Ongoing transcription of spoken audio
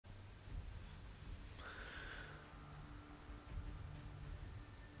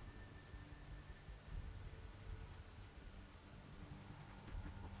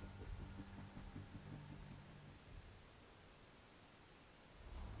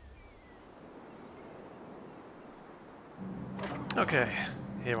Okay,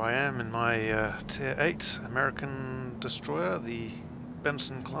 here I am in my Tier 8 American destroyer, the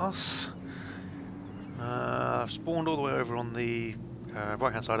Benson-class. I've spawned all the way over on the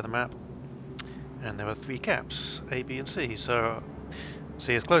right-hand side of the map, and there are 3 caps, A, B and C. So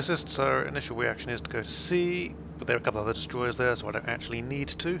C is closest, so initial reaction is to go to C, but there are a couple other destroyers there, so I don't actually need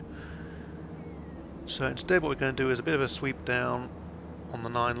to. So instead what we're going to do is a bit of a sweep down on the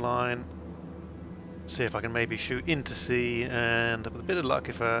 9 line, see if I can maybe shoot into C, and with a bit of luck,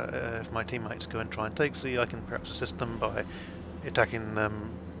 if my teammates go and try and take C, I can perhaps assist them by attacking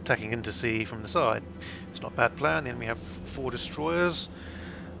into C from the side. It's not a bad plan. Then we have 4 destroyers,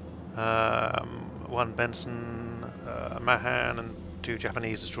 1 Benson, a Mahan, and 2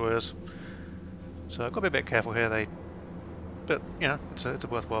 Japanese destroyers. So I've got to be a bit careful here. But you know, it's a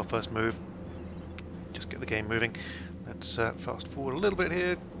worthwhile first move. Just get the game moving. Let's fast forward a little bit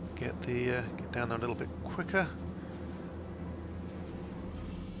here. Get down there a little bit quicker.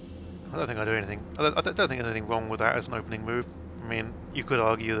 I don't think I do anything. I don't think there's anything wrong with that as an opening move. I mean, you could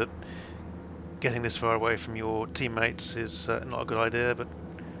argue that getting this far away from your teammates is not a good idea, but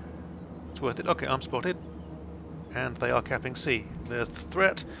it's worth it. Okay, I'm spotted, and they are capping C. There's the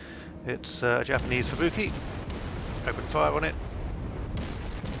threat. It's a Japanese Fubuki. Open fire on it.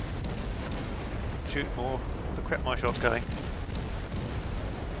 Shoot more. The crap my shot's going.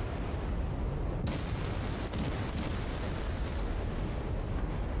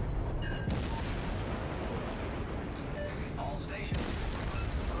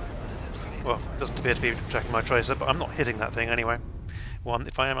 Well, it doesn't appear to be tracking my tracer, but I'm not hitting that thing anyway. Well,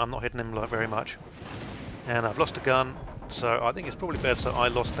 if I am, I'm not hitting him very much. And I've lost a gun, so I think it's probably better I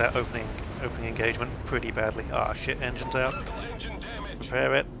lost that opening engagement pretty badly. Ah, shit, engine's out.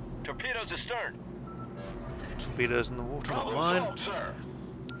 Repair it. Torpedoes astern. Torpedoes in the water, not mine.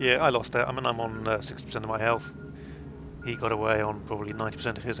 Yeah, I lost that. I mean, I'm on 60% of my health. He got away on probably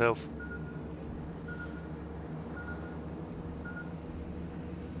 90% of his health.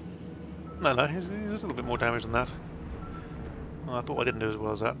 No, he's a little bit more damage than that. Well, I thought I didn't do as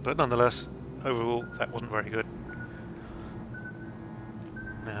well as that, but nonetheless, overall, that wasn't very good.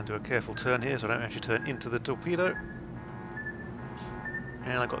 Now do a careful turn here so I don't actually turn into the torpedo.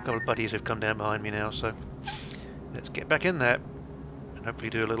 And I've got a couple of buddies who've come down behind me now, so let's get back in there and hopefully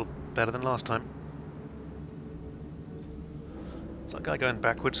do a little better than last time. It's that guy going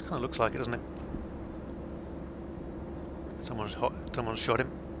backwards, kind of looks like it, doesn't it? Someone's shot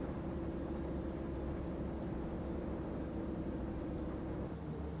him.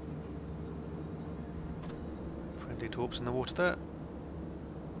 Friendly torps in the water there.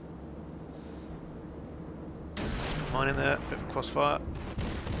 Mine in there, bit of a crossfire.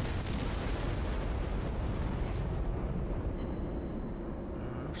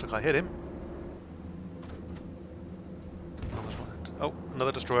 Looks like I hit him. Oh,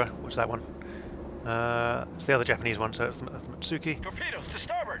 another destroyer. What's that one? It's the other Japanese one, so it's the Matsuki. Torpedoes to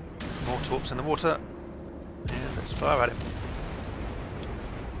starboard. More torps in the water. And let's fire at him.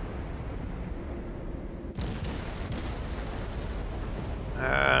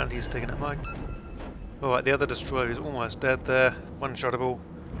 And he's taking a mine. Alright, the other destroyer is almost dead there. One-shottable.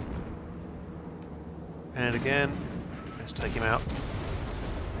 And again, let's take him out.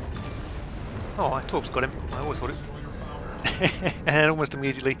 Oh, my torp's got him. I always thought it. And almost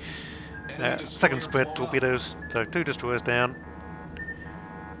immediately, second spread torpedoes. So 2 destroyers down.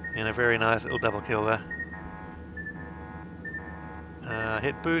 And a very nice little double kill there.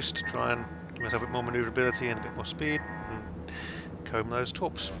 Hit boost to try and give myself a bit more manoeuvrability and a bit more speed. And comb those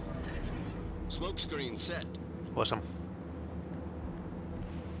torps. Smoke screen set. Awesome.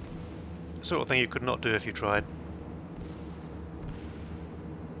 The sort of thing you could not do if you tried.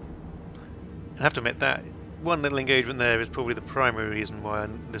 I have to admit that one little engagement there is probably the primary reason why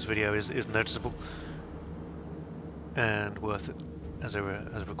this video is noticeable and worth it as a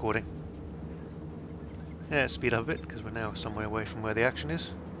recording. Yeah, speed up a bit because we're now somewhere away from where the action is.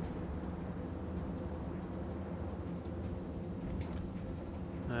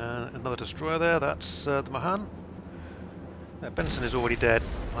 Another destroyer there, that's the Mahan. Benson is already dead.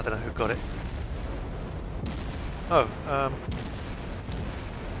 I don't know who got it. Oh,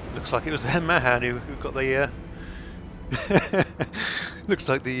 looks like it was the Mahan who got the... looks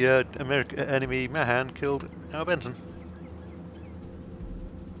like the enemy Mahan killed our Benson.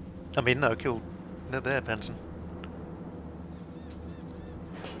 I mean, no, killed their Benson.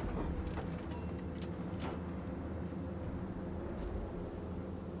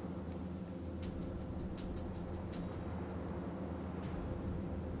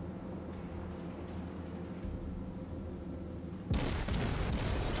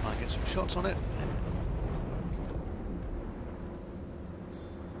 Try and get some shots on it.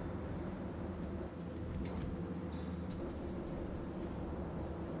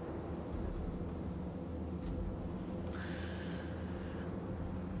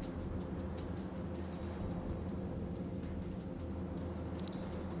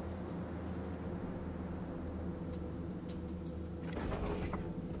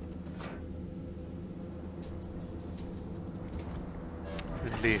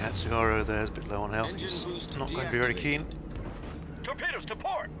 the Hatsugaro there is a bit low on health. Engine He's boost not going to be very keen. Torpedoes to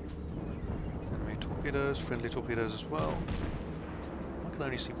port! Enemy torpedoes, friendly torpedoes as well. I can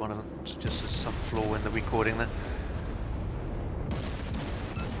only see one of them. It's just there's some flaw in the recording there.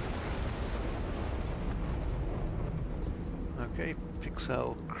 Okay,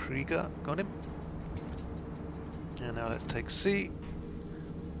 Pixel Krieger, got him. And now let's take C.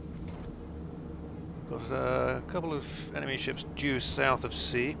 Got a couple of enemy ships due south of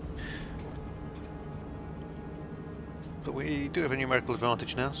C. But we do have a numerical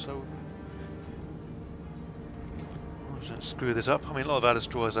advantage now, so I'm just going to screw this up. I mean, a lot of our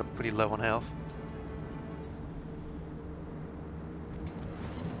destroyers are pretty low on health.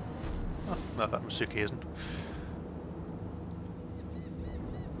 Oh, no, that Masuki isn't.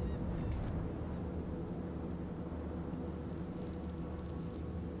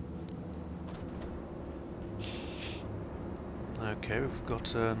 Okay, we've got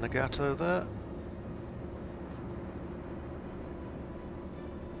Nagato there.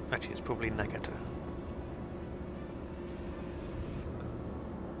 Actually, it's probably Nagato.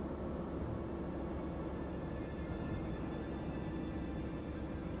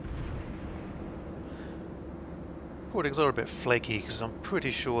 Recordings are a bit flaky because I'm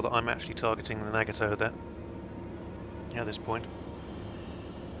pretty sure that I'm actually targeting the Nagato there at this point,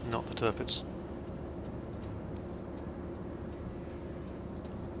 not the Tirpitz.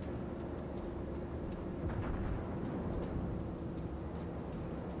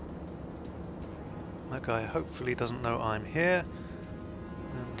 That guy hopefully doesn't know I'm here,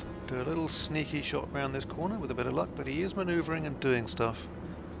 and do a little sneaky shot around this corner with a bit of luck, but he is manoeuvring and doing stuff.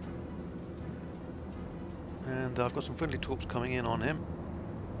 And I've got some friendly torps coming in on him,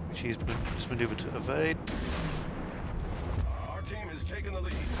 which he's just manoeuvred to evade. Our team has taken the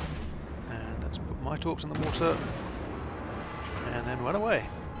lead. And let's put my torps in the water, and then run away.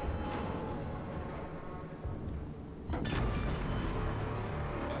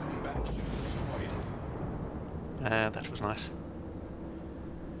 Battleship destroyed. That was nice.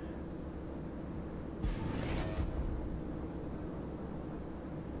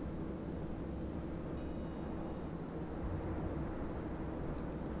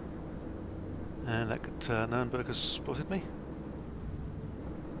 And that Nürnberg has spotted me.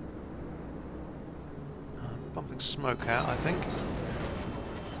 I'm pumping smoke out, I think.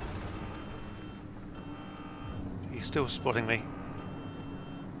 He's still spotting me,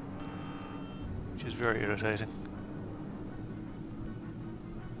 which is very irritating.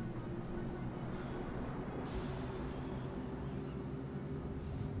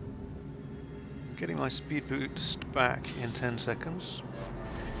 Getting my speed boost back in 10 seconds.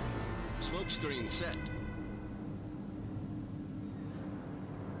 Smoke screen set.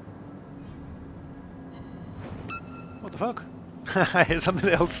 What the fuck? I hit something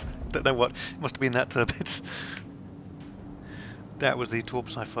else. Don't know what. It must have been that Tirpitz. That was the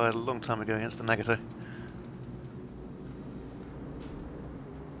torps I fired a long time ago against the Nagato.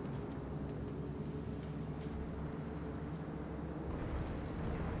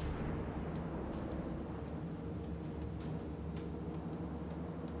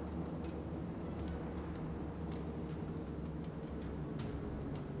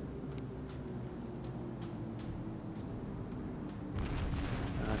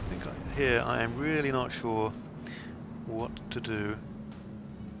 Here I am really not sure what to do.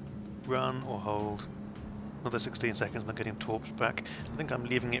 Run or hold. Another 16 seconds and I'm getting torps back. I think I'm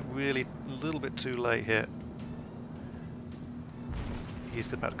leaving it really a little bit too late here.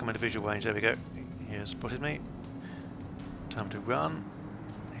 He's about to come into visual range, there we go. He has spotted me. Time to run.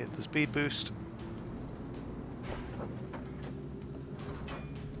 Hit the speed boost.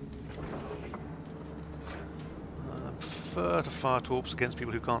 I prefer to fire torps against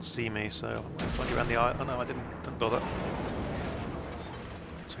people who can't see me, so I'm trying to get around the eye. Oh no, I didn't bother.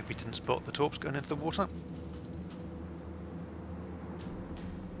 So we didn't spot the torps going into the water.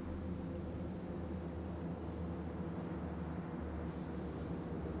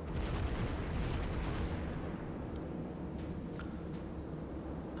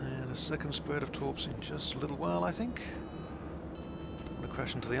 And a second spread of torps in just a little while, I think. Don't want to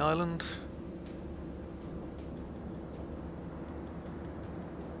crash into the island.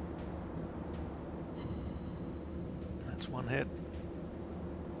 One hit.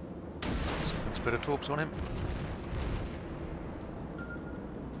 Second spread of torps on him.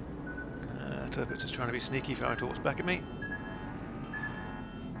 Tirpitz is trying to be sneaky, firing torps back at me.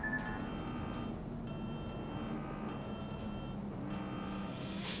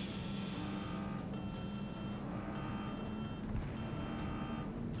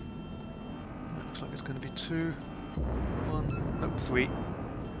 Looks like it's going to be 2, 1, nope, 3.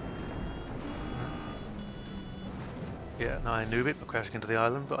 Yeah, no, I knew it by crashing into the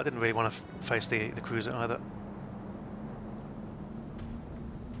island, but I didn't really want to face the cruiser either.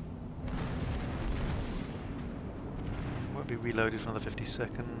 Won't be reloaded for another 50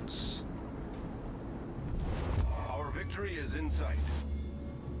 seconds. Our victory is in sight.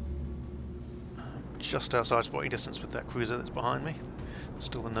 Just outside spotting distance with that cruiser that's behind me.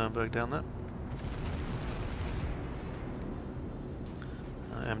 Still the Nuremberg down there.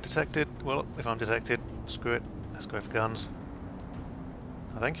 I am detected. Well, if I'm detected, screw it. Let's go for guns.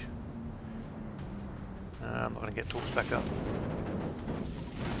 I think. I'm not going to get torps back up.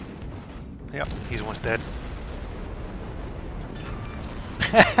 Yep, he's almost dead.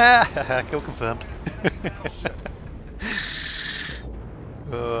 Kill confirmed.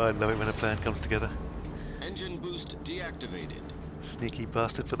 Oh, I love it when a plan comes together. Engine boost deactivated. Sneaky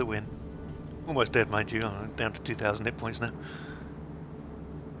bastard for the win. Almost dead, mind you. I'm down to 2,000 hit points now.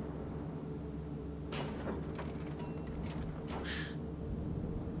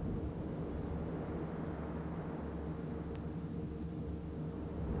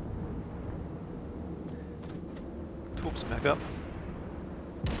 Torps back up.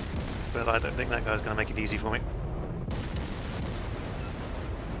 But I don't think that guy's going to make it easy for me.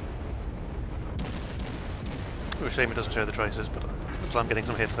 Oh, a shame it doesn't show the traces, but looks like I'm getting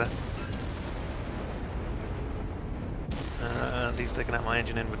some hits there. And he's taken out my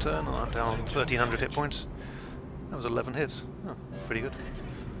engine in return, and I'm down 1,300 hit points. That was 11 hits. Oh, pretty good.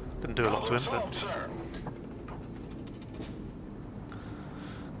 Didn't do a lot to him, but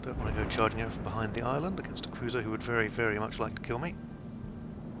don't want to go charging out from behind the island against a cruiser who would very, very much like to kill me.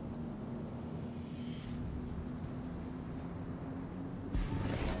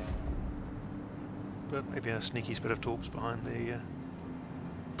 But maybe a sneaky spread of torps behind the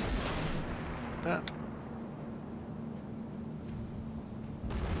that.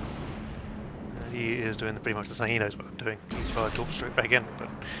 He is doing pretty much the same. He knows what I'm doing. He's fired torps straight back in, but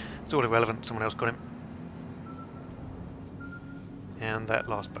it's all irrelevant. Someone else got him. And that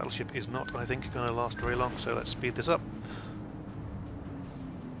last battleship is not, I think, going to last very long. So let's speed this up.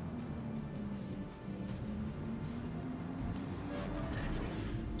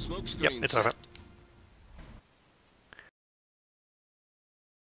 Smoke Yep, screen it's set. over.